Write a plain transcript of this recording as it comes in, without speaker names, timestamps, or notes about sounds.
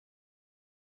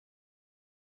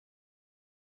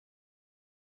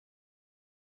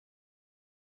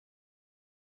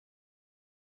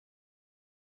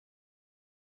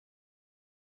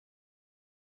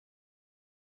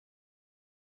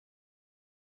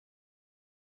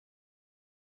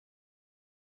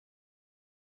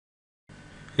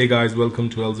Hey guys, welcome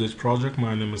to LZH project.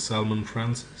 My name is Salman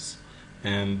Francis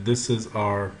and this is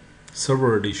our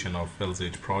server edition of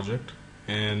LZH project,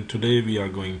 and today we are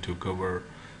going to cover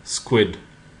Squid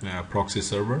proxy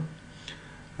server.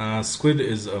 Squid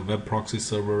is a web proxy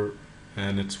server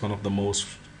and it's one of the most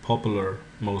popular,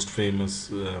 most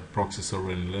famous proxy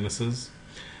server in Linux.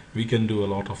 We can do a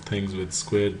lot of things with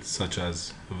Squid, such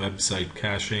as website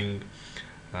caching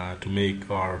to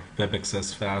make our web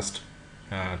access fast,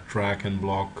 track and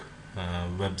block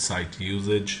website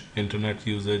usage, internet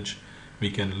usage. We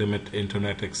can limit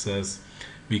internet access.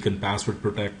 We can password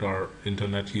protect our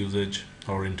internet usage,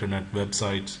 our internet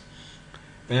websites,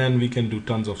 and we can do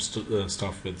tons of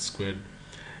stuff with Squid.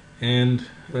 And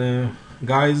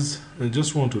guys, I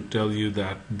just want to tell you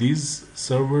that these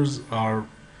servers are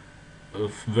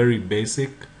very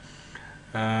basic.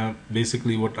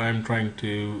 Basically, what I'm trying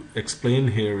to explain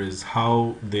here is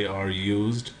how they are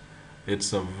used.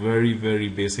 It's a very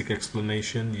basic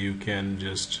explanation. You can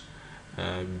just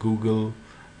Google.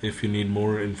 If you need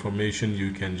more information, you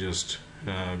can just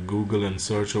Google and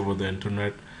search over the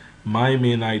internet. My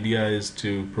main idea is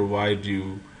to provide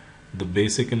you the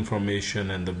basic information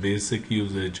and the basic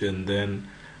usage, and then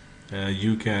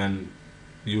you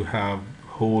have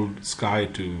whole sky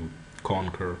to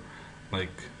conquer.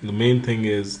 Like, the main thing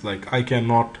is, like, I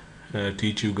cannot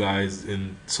teach you guys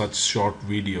in such short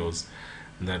videos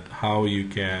that how you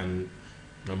can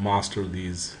master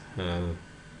these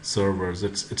servers.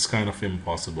 It's kind of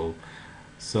impossible.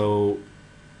 So,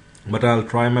 but I'll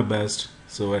try my best,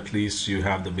 so at least you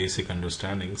have the basic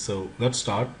understanding. So let's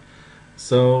start.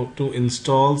 So to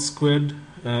install Squid,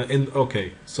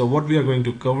 so what we are going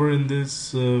to cover in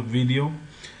this video,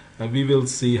 we will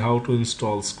see how to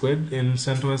install Squid in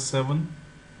CentOS 7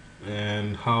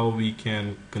 and how we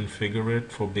can configure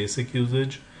it for basic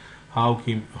usage, how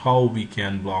we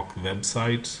can block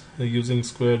websites using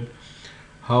Squid,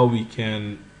 how we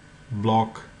can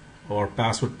block or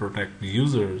password protect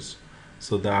users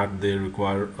so that they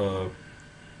require a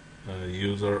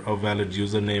valid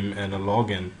username and a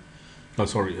login. A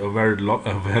valid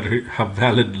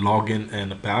login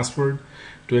and a password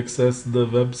to access the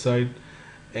website,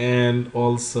 and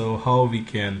also how we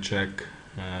can check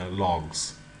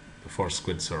logs for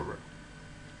Squid server.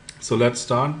 So let's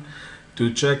start. To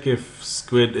check if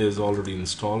Squid is already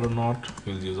installed or not,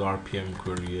 we'll use rpm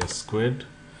query squid,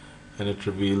 and it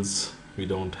reveals we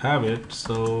don't have it.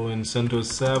 So in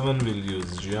CentOS 7 we'll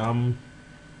use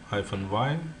yum-y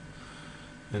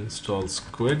install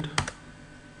Squid.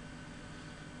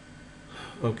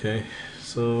 Okay,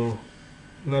 so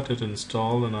let it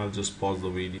install and I'll just pause the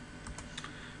video.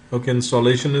 Okay,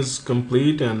 installation is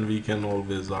complete, and we can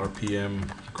always rpm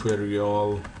query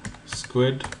all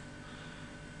Squid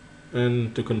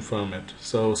and to confirm it.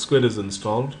 So Squid is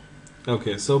installed.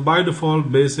 Okay, so by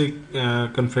default, basic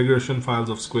configuration files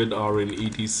of Squid are in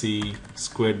etc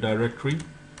squid directory.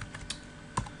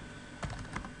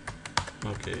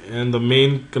 Okay, and the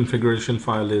main configuration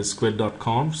file is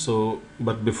squid.conf. So,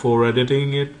 but before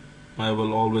editing it, I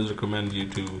will always recommend you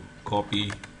to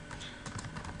copy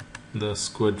the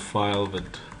Squid file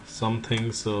with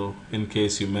something, so in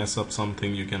case you mess up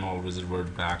something, you can always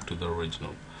revert back to the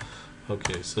original.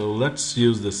 Okay, so let's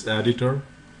use this editor.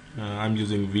 I'm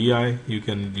using VI. You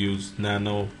can use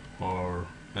Nano or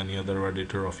any other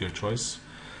editor of your choice.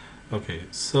 Okay,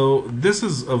 so this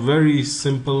is a very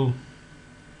simple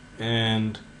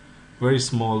and very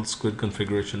small Squid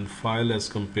configuration file as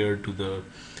compared to the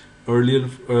earlier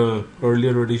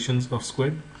editions of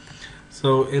Squid.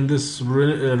 So in this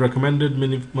recommended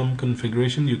minimum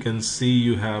configuration, you can see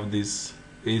you have this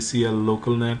ACL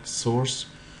localnet source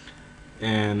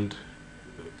and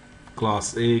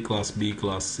class A, class B,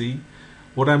 class C.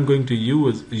 What I'm going to do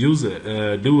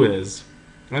is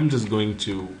I'm just going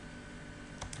to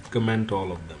comment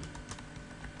all of them.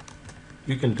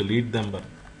 You can delete them, but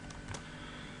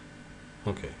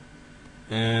okay.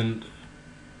 And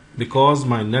because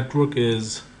my network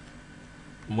is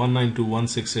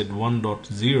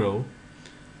 192.168.1.0,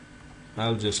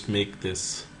 I'll just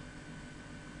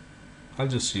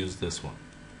use this one,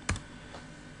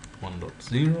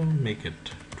 1.0, make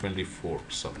it 24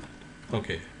 subnet.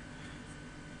 Okay,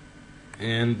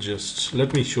 and just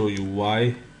let me show you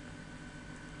why.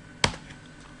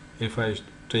 If I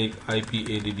take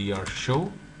IP-addr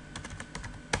show,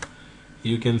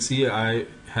 you can see I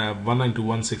have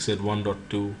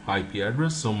 192.168.1.2 IP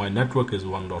address, so my network is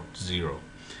 1.0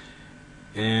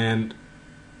 and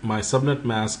my subnet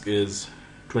mask is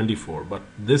 24, but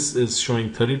this is showing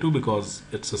 32 because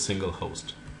it's a single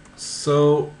host.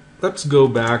 So let's go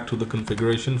back to the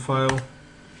configuration file,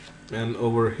 and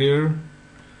over here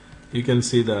you can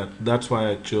see that that's why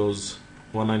I chose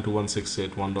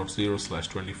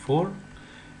 192.168.1.0/24.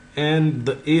 And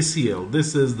the ACL,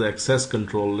 this is the access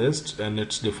control list, and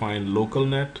it's defined local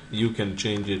net. You can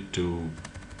change it to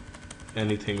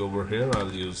anything over here.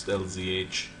 I'll use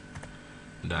LZH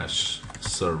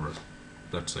server,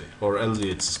 let's say, or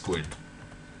LZH Squid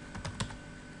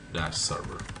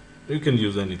server. You can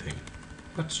use anything.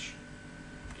 Let's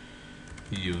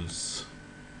use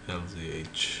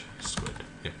LZH Squid.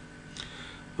 Yeah.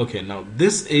 Okay, now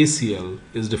this ACL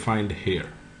is defined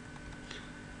here,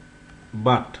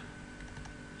 but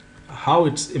how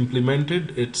it's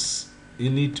implemented, you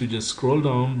need to just scroll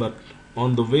down. But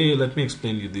on the way, let me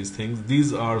explain you these things.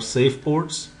 These are safe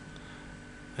ports,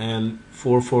 and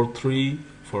 443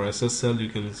 for SSL,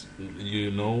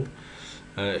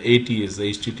 80 is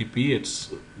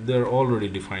HTTP. They're already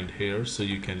defined here, so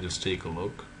you can just take a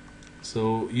look.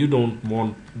 So you don't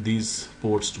want these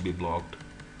ports to be blocked.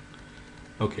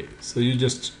 Okay, so you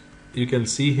can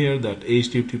see here that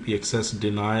HTTP access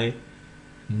deny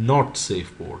not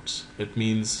safe ports. It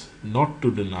means not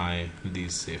to deny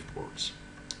these safe ports.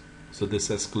 So this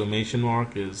exclamation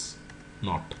mark is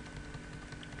not.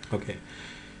 Okay.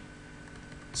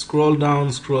 Scroll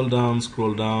down,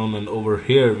 and over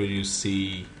here where you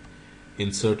see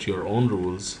insert your own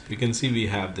rules, you can see we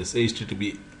have this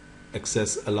HTTP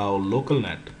access allow local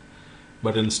net,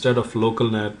 but instead of local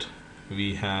net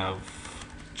we have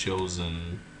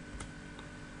chosen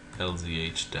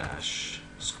LZH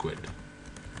Squid.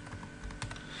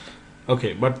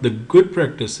 Okay, but the good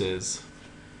practice is,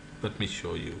 let me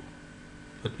show you.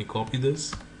 Let me copy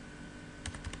this.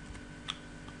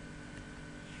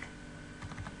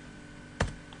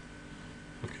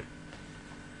 Okay.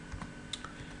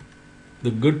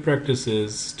 The good practice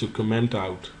is to comment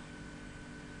out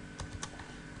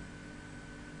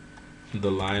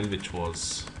the line which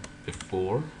was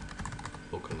before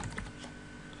local net.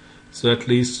 So at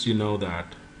least you know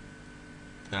that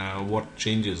what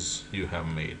changes you have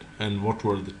made and what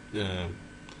were the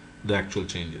actual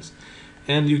changes.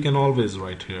 And you can always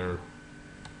write here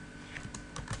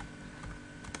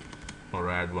or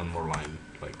add one more line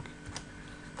like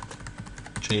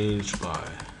changed by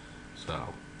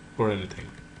Sal or anything.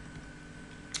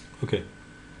 Okay,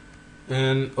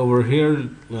 and over here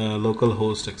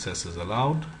localhost access is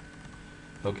allowed.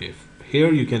 Okay,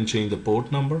 here you can change the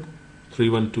port number.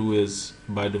 312 is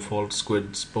by default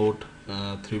Squid's port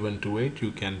 3128.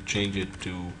 You can change it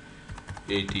to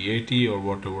 8080 or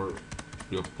whatever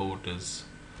your port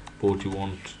you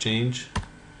want to change.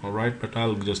 Alright, but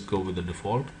I'll just go with the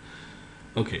default.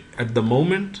 Okay, at the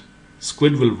moment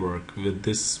Squid will work with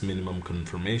this minimum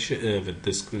confirmation, with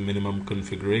this minimum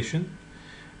configuration,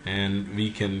 and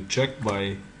we can check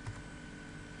by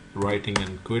writing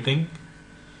and quitting.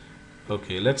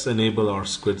 Okay, let's enable our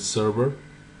Squid server.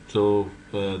 So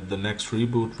the next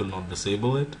reboot will not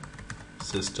disable it.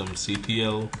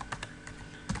 systemctl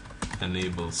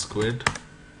enable Squid.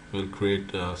 We'll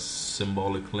create a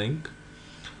symbolic link.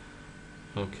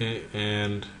 Okay,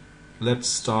 and let's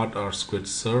start our Squid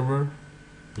server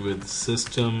with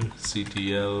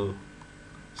systemctl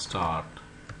start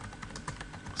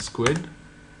Squid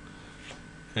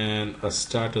and a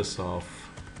status of,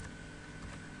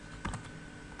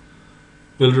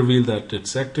 will reveal that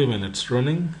it's active and it's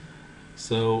running.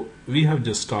 So we have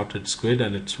just started Squid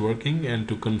and it's working, and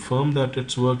to confirm that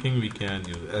it's working we can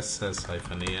use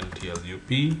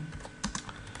ss-antlup,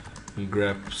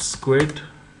 grep Squid.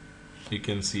 You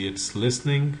can see it's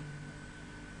listening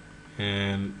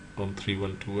and on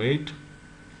 3128.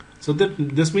 So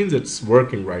this means it's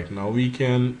working right now. We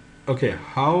can, okay,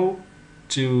 how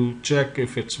to check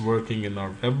if it's working in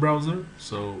our web browser?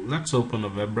 So let's open a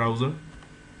web browser.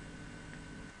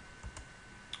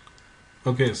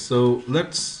 Okay, so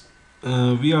let's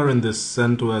we are in this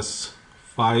CentOS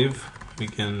 5. We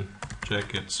can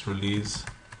check its release.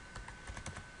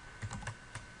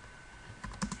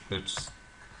 It's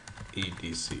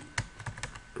EDC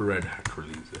Red Hat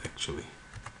release actually,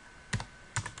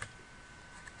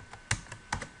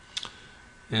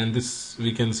 and this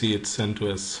we can see it's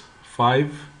CentOS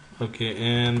 5. Okay,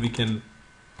 and we can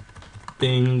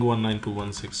ping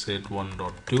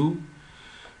 192.168.1.2,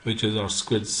 which is our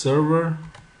Squid server.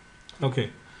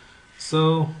 Okay,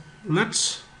 so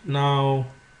let's now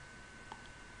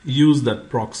use that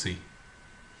proxy.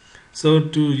 So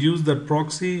to use that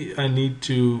proxy, I need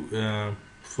to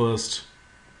first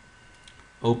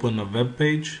open a web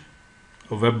page,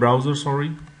 a web browser,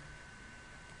 sorry,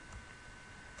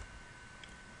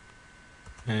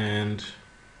 and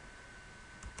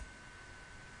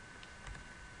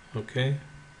okay,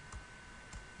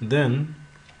 then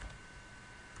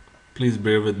Please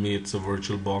bear with me, it's a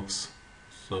virtual box,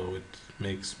 so it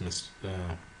makes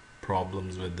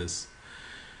problems with this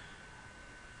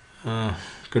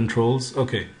controls.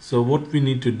 Okay, so what we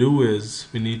need to do is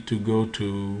we need to go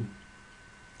to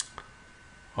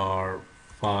our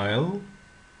file.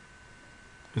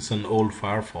 It's an old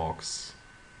Firefox.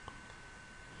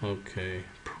 Okay,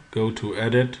 go to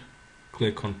edit,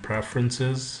 click on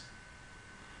preferences,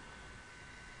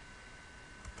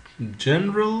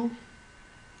 general,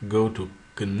 go to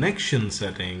connection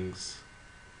settings,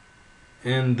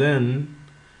 and then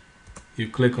you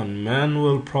click on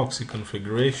manual proxy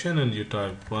configuration and you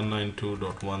type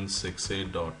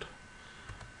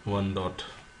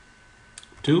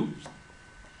 192.168.1.2.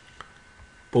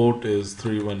 Port is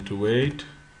 3128.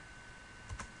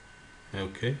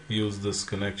 Okay, use this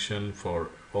connection for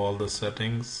all the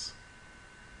settings,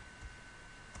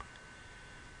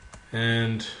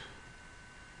 and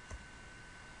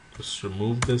just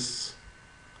remove this,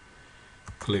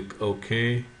 click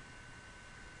OK,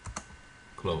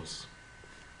 close.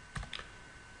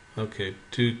 Okay,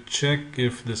 to check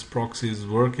if this proxy is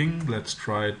working, let's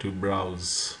try to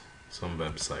browse some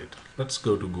website. Let's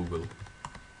go to Google.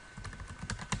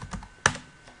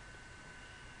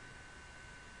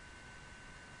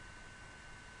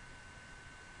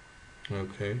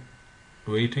 Okay,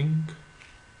 waiting.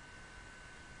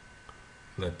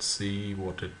 Let's see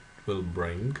what it will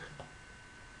bring.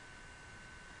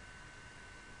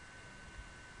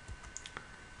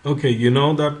 Okay, you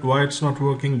know that why it's not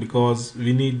working? Because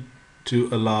we need to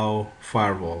allow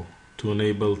firewall to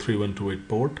enable 3128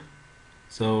 port.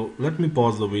 So let me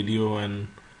pause the video and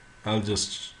I'll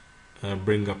just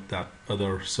bring up that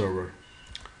other server.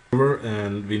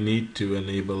 And we need to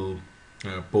enable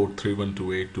port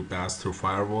 3128 to pass through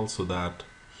firewall so that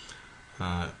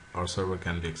our server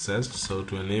can be accessed. So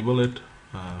to enable it,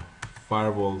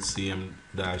 firewall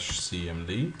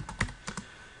cm-cmd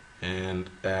and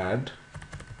add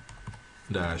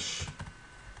dash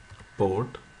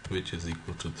port, which is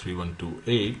equal to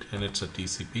 3128, and it's a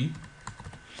TCP.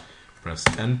 Press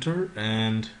enter,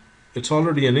 and it's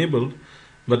already enabled,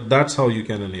 but that's how you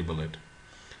can enable it.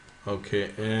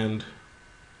 Okay, and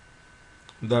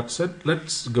that's it.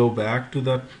 Let's go back to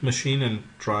that machine and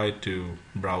try to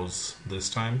browse this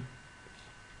time.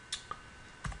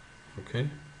 Okay,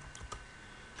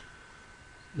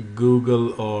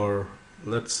 Google, or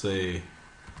let's say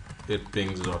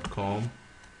itpings.com.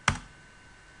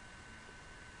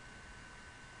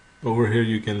 Over here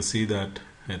you can see that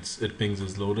itpings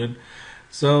is loaded.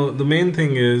 So the main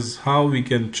thing is how we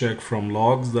can check from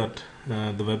logs that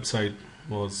the website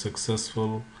was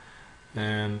successful,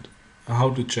 and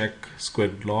how to check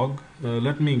Squid log.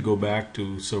 Let me go back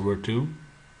to server 2.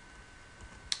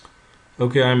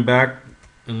 Okay, I'm back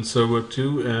in server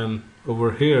 2, and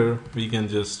over here we can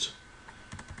just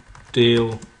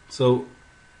tail, so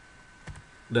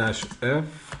 -f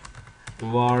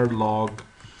var log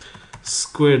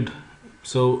squid.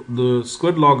 So the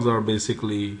squid logs are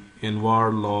basically in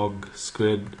var log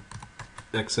squid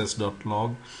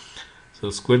access.log.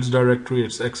 So squid's directory,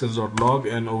 it's access.log,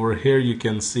 and over here you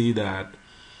can see that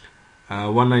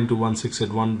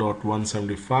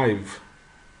 192.168.1.175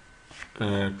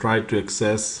 tried to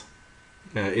access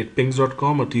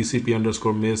itpings.com, or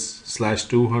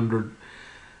TCP_miss/200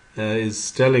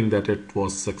 is telling that it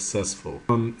was successful.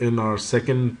 In our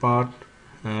second part,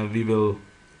 we will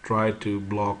try to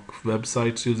block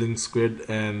websites using Squid,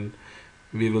 and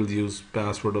we will use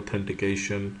password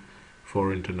authentication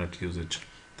for internet usage.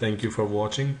 Thank you for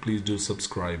watching. Please do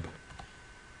subscribe.